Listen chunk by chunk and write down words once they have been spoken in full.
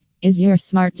Is your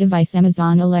smart device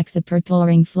Amazon Alexa purple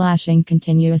ring flashing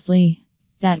continuously?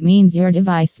 That means your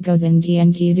device goes in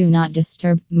DND do not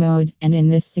disturb mode, and in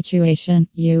this situation,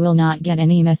 you will not get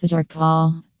any message or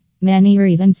call. Many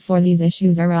reasons for these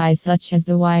issues arise, such as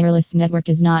the wireless network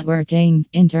is not working,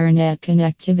 internet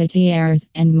connectivity errors,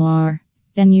 and more.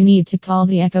 Then you need to call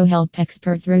the Echo Help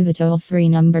expert through the toll-free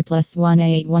number +1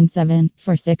 817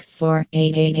 464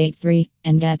 8883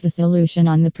 and get the solution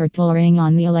on the purple ring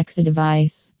on the Alexa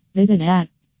device. Visit at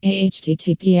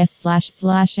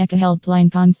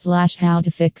https://echohelpline.com/how to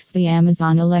fix the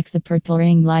Amazon Alexa purple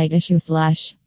ring light issue/